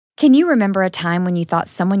Can you remember a time when you thought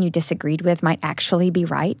someone you disagreed with might actually be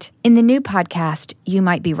right? In the new podcast, You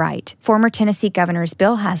Might Be Right, former Tennessee Governors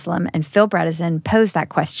Bill Haslam and Phil Bredesen pose that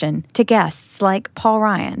question to guests like Paul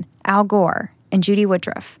Ryan, Al Gore, and Judy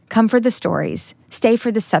Woodruff. Come for the stories, stay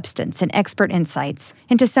for the substance and expert insights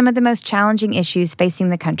into some of the most challenging issues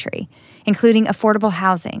facing the country, including affordable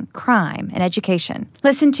housing, crime, and education.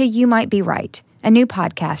 Listen to You Might Be Right, a new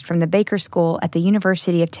podcast from the Baker School at the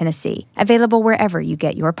University of Tennessee, available wherever you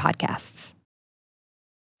get your podcasts.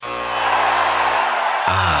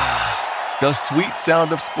 Ah, the sweet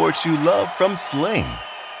sound of sports you love from Sling.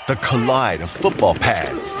 The collide of football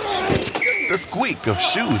pads. The squeak of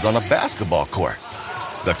shoes on a basketball court.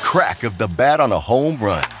 The crack of the bat on a home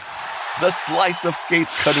run. The slice of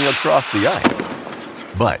skates cutting across the ice.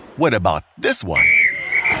 But what about this one?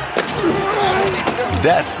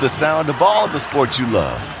 That's the sound of all the sports you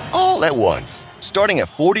love, all at once. Starting at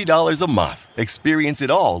 $40 a month. Experience it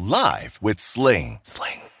all live with Sling.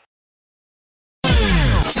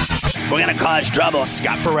 We're going to cause trouble.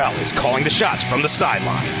 Scott Farrell is calling the shots from the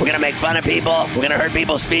sideline. We're going to make fun of people. We're going to hurt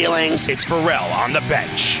people's feelings. It's Farrell on the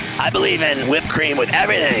bench. I believe in whipped cream with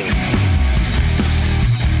everything.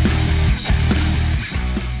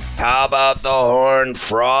 How about the Horned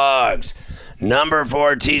Frogs? Number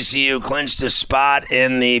 4 TCU clinched a spot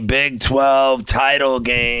in the Big 12 title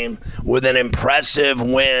game with an impressive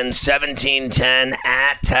win, 17-10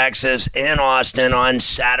 at Texas in Austin on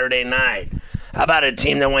Saturday night. How about a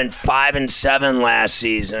team that went 5-7 last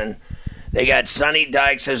season? They got Sonny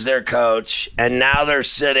Dykes as their coach, and now they're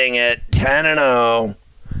sitting at 10-0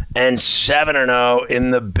 and 7-0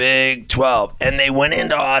 in the Big 12. And they went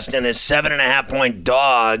into Austin as 7.5-point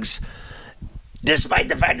dogs, despite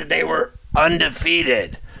the fact that they were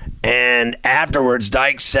undefeated. And afterwards,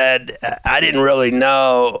 Dykes said, I didn't really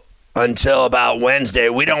know until about Wednesday.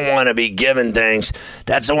 We don't want to be given things.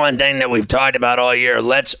 That's the one thing that we've talked about all year.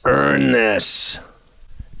 Let's earn this.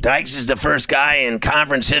 Dykes is the first guy in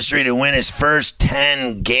conference history to win his first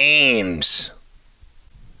 10 games.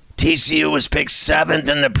 TCU was picked 7th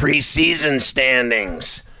in the preseason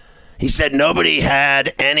standings. He said nobody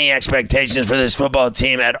had any expectations for this football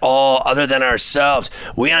team at all other than ourselves.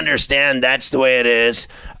 We understand that's the way it is.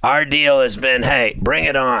 Our deal has been, hey, bring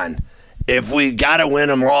it on. If we got to win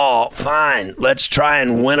them all, fine. Let's try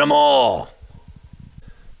and win them all.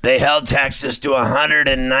 They held Texas to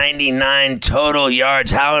 199 total yards.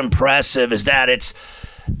 How impressive is that? It's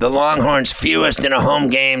the Longhorns' fewest in a home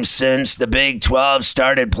game since the Big 12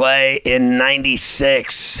 started play in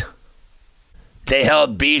 96. They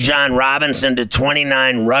held Bijan Robinson to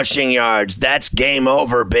 29 rushing yards. That's game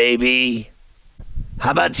over, baby.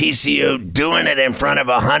 How about TCU doing it in front of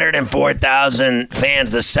 104,000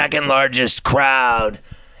 fans, the second largest crowd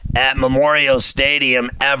at Memorial Stadium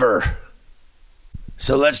ever?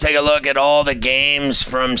 So let's take a look at all the games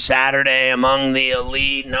from Saturday. Among the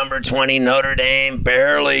elite, number 20 Notre Dame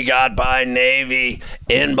barely got by Navy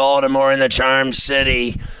in Baltimore in the Charm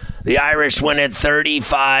City. The Irish win at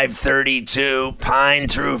 35-32. Pine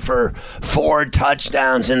threw for 4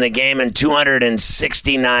 touchdowns in the game and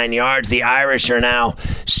 269 yards. The Irish are now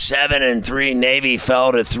 7-3. Navy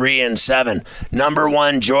fell to 3-7. Number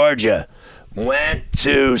 1 Georgia went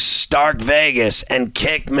to Stark Vegas and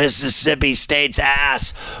kicked Mississippi State's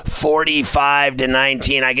ass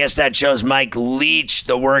 45-19. I guess that shows Mike Leach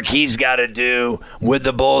the work he's got to do with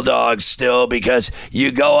the Bulldogs still, because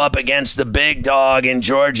you go up against the big dog in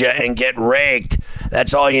Georgia and get raked.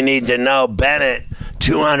 That's all you need to know. Bennett,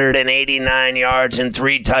 289 yards and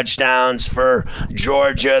 3 touchdowns for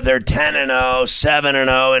Georgia. They're 10-0,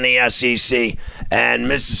 7-0 in the SEC. And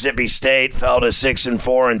Mississippi State fell to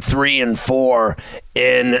 6-4 and 3-4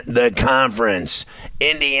 in the conference.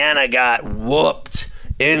 Indiana got whooped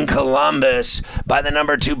in Columbus by the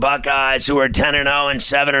number 2 Buckeyes, who are 10-0 and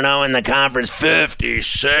 7-0 in the conference.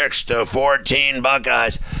 56-14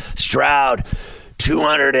 Buckeyes. Stroud,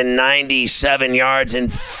 297 yards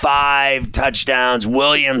and 5 touchdowns.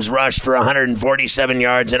 Williams rushed for 147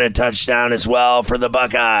 yards and a touchdown as well for the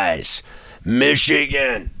Buckeyes.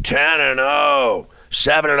 Michigan, 10-0,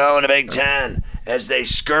 7-0 in the Big Ten as they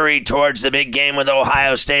scurry towards the big game with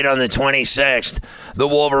Ohio State on the 26th. The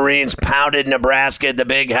Wolverines pounded Nebraska at the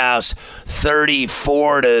Big House,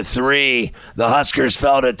 34-3. The Huskers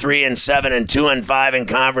fell to 3-7 and 2-5 in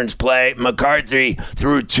conference play. McCarthy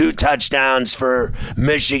threw 2 touchdowns for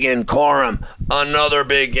Michigan. Corum, another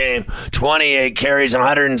big game, 28 carries,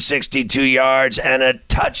 162 yards, and a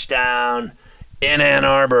touchdown in Ann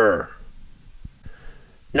Arbor.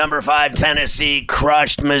 Number 5, Tennessee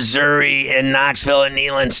crushed Missouri in Knoxville at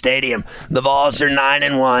Neyland Stadium. The Vols are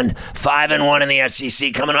 9-1, 5-1 in the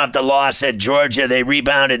SEC. Coming off the loss at Georgia, they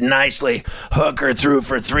rebounded nicely. Hooker threw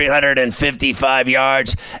for 355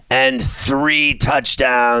 yards and 3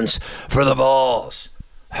 touchdowns for the Vols.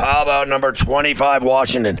 How about number 25,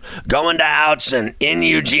 Washington, going to Outson in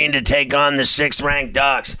Eugene to take on the 6th-ranked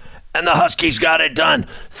Ducks. And the Huskies got it done,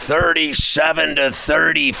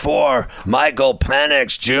 37-34. Michael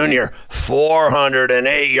Penix Jr.,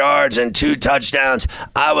 408 yards and 2 touchdowns.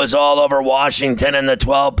 I was all over Washington and the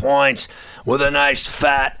 12 points with a nice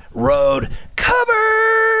fat road cover.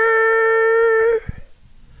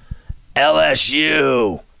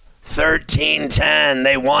 LSU, 13-10.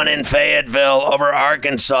 They won in Fayetteville over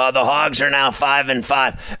Arkansas. The Hogs are now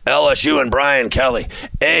 5-5. LSU and Brian Kelly,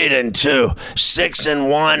 8-2,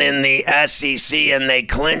 6-1 in the SEC, and they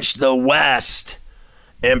clinched the West.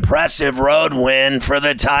 Impressive road win for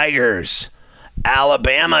the Tigers.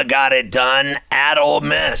 Alabama got it done at Ole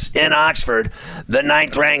Miss in Oxford. The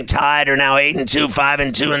 9th-ranked Tide are now 8-2,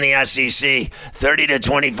 5-2 in the SEC,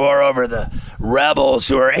 30-24 over the Rebels,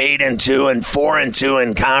 who are 8-2 and 4-2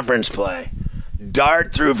 in conference play.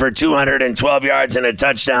 Dart threw for 212 yards and a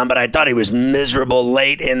touchdown, but I thought he was miserable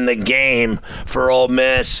late in the game for Ole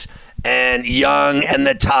Miss. And Young and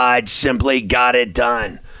the Tide simply got it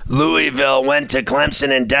done. Louisville went to Clemson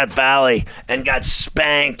in Death Valley and got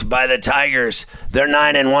spanked by the Tigers. They're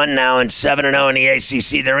 9-1 now and 7-0 in the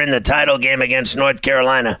ACC. They're in the title game against North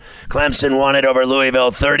Carolina. Clemson won it over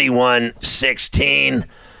Louisville 31-16.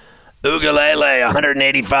 Ugalele,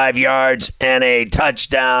 185 yards and a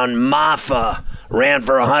touchdown. Maffa ran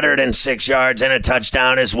for 106 yards and a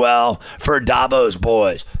touchdown as well for Davos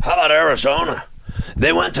boys. How about Arizona?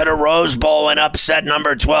 They went to the Rose Bowl and upset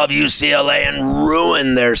number 12 UCLA and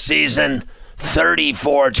ruined their season,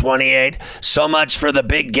 34-28. So much for the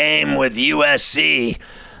big game with USC.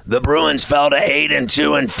 The Bruins fell to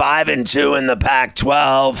 8-2 and 5-2 in the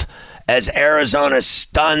Pac-12 as Arizona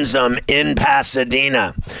stuns them in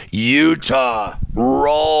Pasadena. Utah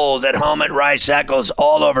rolled at home at Rice-Eccles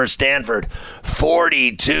all over Stanford,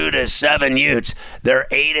 42-7 Utes. They're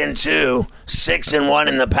 8-2, 6-1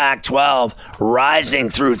 in the Pac-12, rising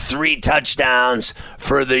through 3 touchdowns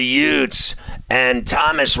for the Utes. And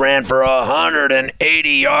Thomas ran for 180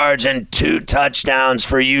 yards and 2 touchdowns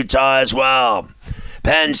for Utah as well.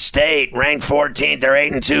 Penn State ranked 14th. They're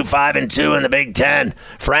 8-2, 5-2 in the Big Ten.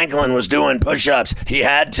 Franklin was doing push-ups. He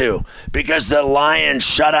had to because the Lions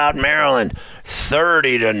shut out Maryland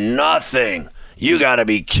 30-0. You got to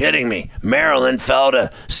be kidding me. Maryland fell to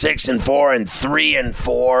 6-4 and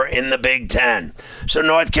 3-4 in the Big Ten. So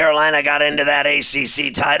North Carolina got into that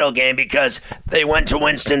ACC title game because they went to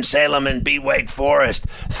Winston-Salem and beat Wake Forest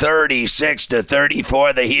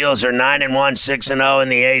 36-34. The Heels are 9-1, 6-0 in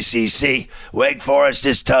the ACC. Wake Forest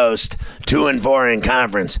is toast, 2-4 in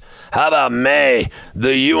conference. How about May,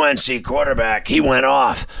 the UNC quarterback? He went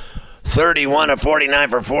off 31-49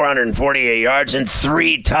 for 448 yards and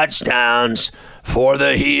 3 touchdowns for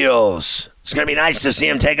the Heels. It's going to be nice to see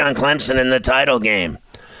him take on Clemson in the title game.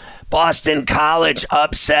 Boston College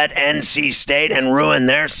upset NC State and ruined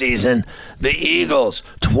their season. The Eagles,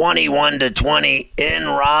 21-20 in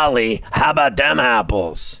Raleigh. How about them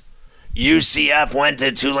apples? UCF went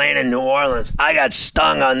to Tulane in New Orleans. I got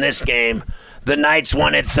stung on this game. The Knights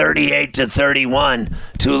won it 38-31.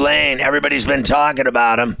 Tulane, everybody's been talking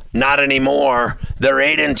about them. Not anymore. They're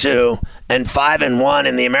 8-2 and 5-1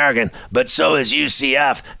 in the American, but so is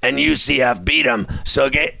UCF, and UCF beat them. So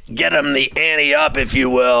get them the ante up, if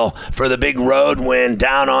you will, for the big road win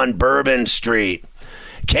down on Bourbon Street.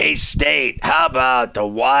 K-State, how about the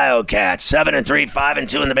Wildcats? 7-3,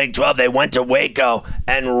 5-2 in the Big 12. They went to Waco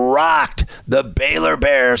and rocked the Baylor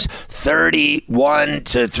Bears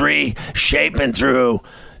 31-3, shaping through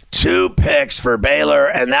 2 picks for Baylor,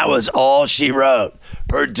 and that was all she wrote.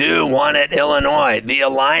 Purdue won at Illinois. The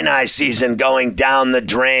Illini season going down the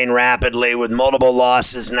drain rapidly with multiple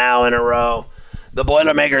losses now in a row. The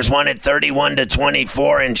Boilermakers won it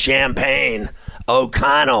 31-24 in Champaign.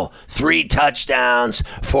 O'Connell, 3 touchdowns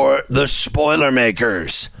for the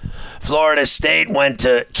Spoilermakers. Florida State went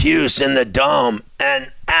to Cuse in the Dome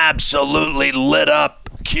and absolutely lit up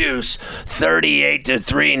Cuse.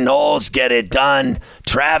 38-3, Knowles get it done.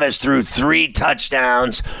 Travis threw 3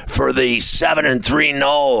 touchdowns for the 7-3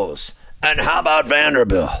 Knowles. And how about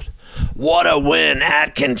Vanderbilt? What a win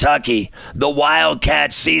at Kentucky. The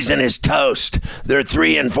Wildcats season is toast. They're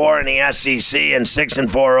 3-4 in the SEC and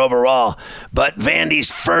 6-4 overall. But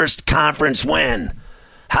Vandy's first conference win.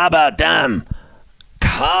 How about them?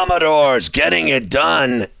 Commodores getting it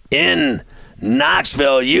done in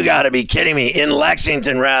Knoxville, you got to be kidding me. In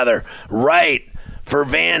Lexington, rather. Right for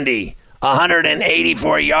Vandy.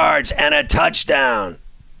 184 yards and a touchdown.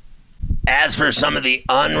 As for some of the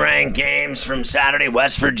unranked games from Saturday,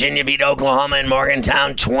 West Virginia beat Oklahoma in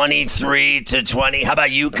Morgantown 23-20. How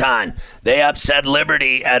about UConn? They upset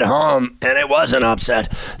Liberty at home, and it was an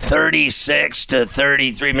upset,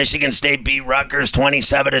 36-33. Michigan State beat Rutgers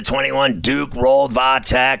 27-21. Duke rolled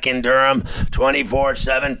Va-Tech in Durham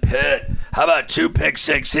 24-7. Pitt, how about 2 pick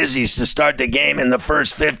six hizzies to start the game in the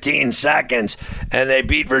first 15 seconds, and they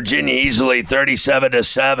beat Virginia easily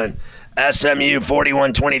 37-7. SMU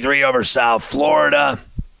 41-23 over South Florida.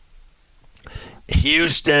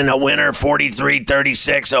 Houston, a winner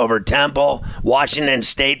 43-36 over Temple. Washington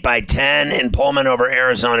State by 10 in Pullman over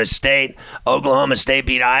Arizona State. Oklahoma State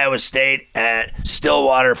beat Iowa State at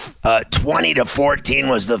Stillwater. 20-14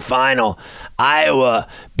 was the final. Iowa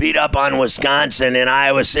beat up on Wisconsin in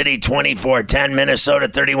Iowa City 24-10. Minnesota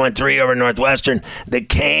 31-3 over Northwestern. The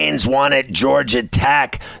Canes won at Georgia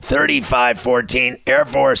Tech 35-14. Air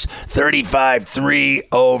Force 35-3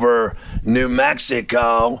 over New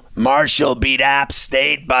Mexico. Marshall beat App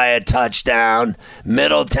State by a touchdown.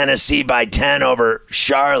 Middle Tennessee by 10 over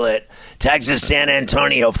Charlotte. Texas San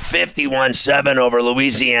Antonio 51-7 over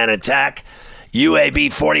Louisiana Tech. UAB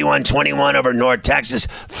 41-21 over North Texas.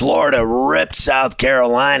 Florida ripped South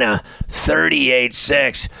Carolina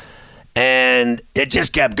 38-6. And it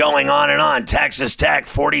just kept going on and on. Texas Tech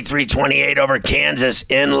 43-28 over Kansas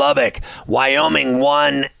in Lubbock. Wyoming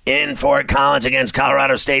won in Fort Collins against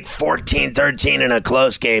Colorado State 14-13 in a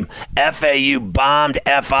close game. FAU bombed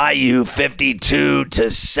FIU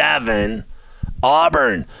 52-7.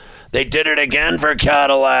 Auburn, they did it again for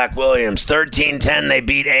Cadillac Williams. 13-10, they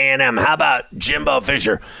beat A&M. How about Jimbo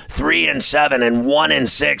Fisher? 3-7 and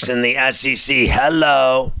 1-6 in the SEC.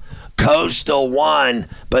 Hello. Coastal won,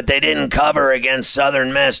 but they didn't cover against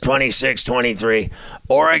Southern Miss 26-23.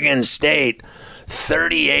 Oregon State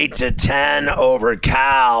 38-10 over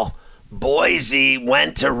Cal. Boise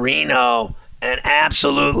went to Reno and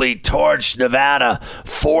absolutely torched Nevada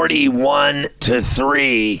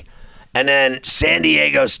 41-3. And then San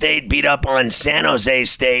Diego State beat up on San Jose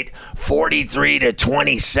State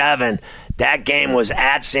 43-27. That game was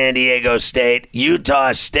at San Diego State.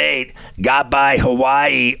 Utah State got by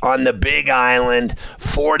Hawaii on the Big Island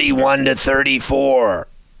 41-34.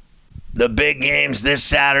 The big games this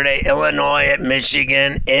Saturday, Illinois at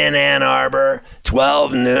Michigan in Ann Arbor,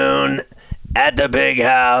 12 noon at the Big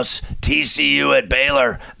House. TCU at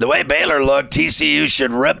Baylor. The way Baylor looked, TCU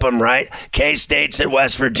should rip them, right? K-State's at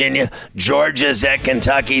West Virginia. Georgia's at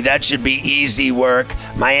Kentucky. That should be easy work.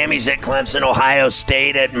 Miami's at Clemson. Ohio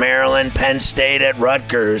State at Maryland. Penn State at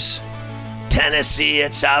Rutgers. Tennessee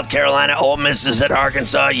at South Carolina. Ole Miss is at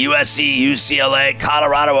Arkansas. USC, UCLA.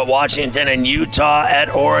 Colorado at Washington. And Utah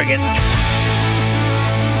at Oregon.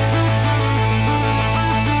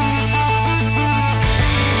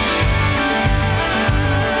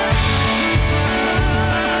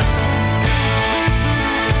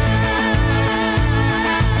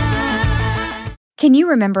 Can you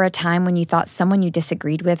remember a time when you thought someone you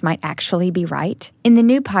disagreed with might actually be right? In the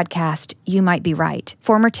new podcast, You Might Be Right,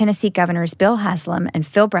 former Tennessee Governors Bill Haslam and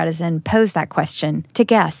Phil Bredesen pose that question to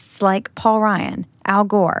guests like Paul Ryan, Al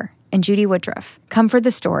Gore, and Judy Woodruff. Come for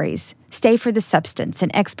the stories, stay for the substance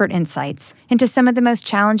and expert insights into some of the most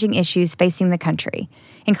challenging issues facing the country,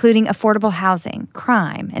 including affordable housing,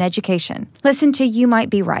 crime, and education. Listen to You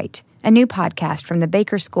Might Be Right, a new podcast from the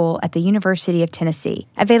Baker School at the University of Tennessee,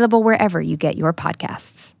 available wherever you get your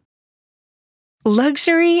podcasts.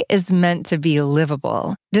 Luxury is meant to be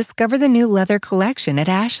livable. Discover the new leather collection at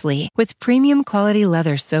Ashley with premium quality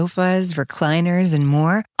leather sofas, recliners, and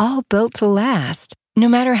more, all built to last. No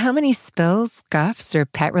matter how many spills, scuffs, or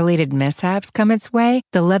pet-related mishaps come its way,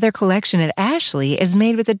 the leather collection at Ashley is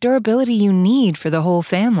made with the durability you need for the whole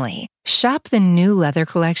family. Shop the new leather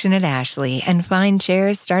collection at Ashley and find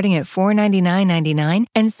chairs starting at $499.99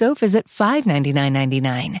 and sofas at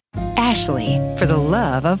 $599.99. Ashley, for the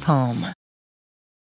love of home.